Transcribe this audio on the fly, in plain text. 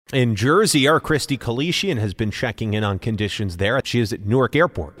In Jersey, our Kristie Keleshian has been checking in on conditions there. She is at Newark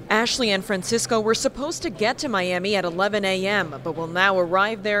Airport. Ashley and Francisco were supposed to get to Miami at 11 a.m., but will now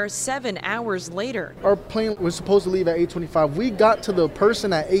arrive there 7 hours later. Our plane was supposed to leave at 8:25. We got to the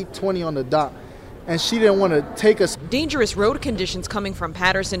person at 8:20 on the dot, and she didn't want to take us. Dangerous road conditions coming from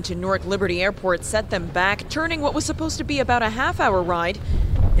Patterson to Newark Liberty Airport set them back, turning what was supposed to be about a half-hour ride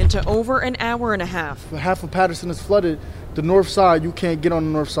into over an hour and a half. Half of Patterson is flooded. The north side, you can't get on the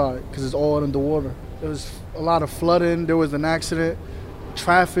north side because it's all underwater. There was a lot of flooding. There was an accident,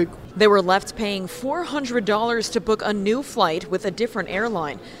 traffic. They were left paying $400 to book a new flight with a different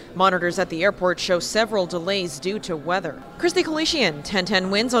airline. Monitors at the airport show several delays due to weather. Kristie Keleshian,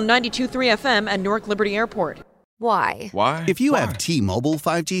 1010 Wins on 92.3 FM at Newark Liberty Airport. Why? If you have T-Mobile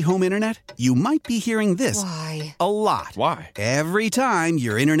 5G home internet, you might be hearing this Why? a lot. Why? Every time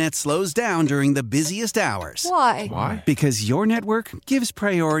your internet slows down during the busiest hours. Why? Because your network gives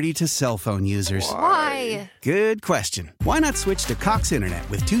priority to cell phone users. Why? Good question. Why not switch to Cox Internet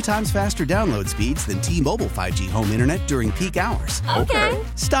with 2 times faster download speeds than T-Mobile 5G home internet during peak hours? Okay.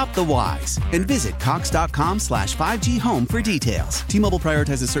 Stop the whys and visit cox.com/5G home for details. T-Mobile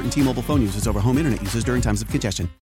prioritizes certain T-Mobile phone users over home internet users during times of congestion.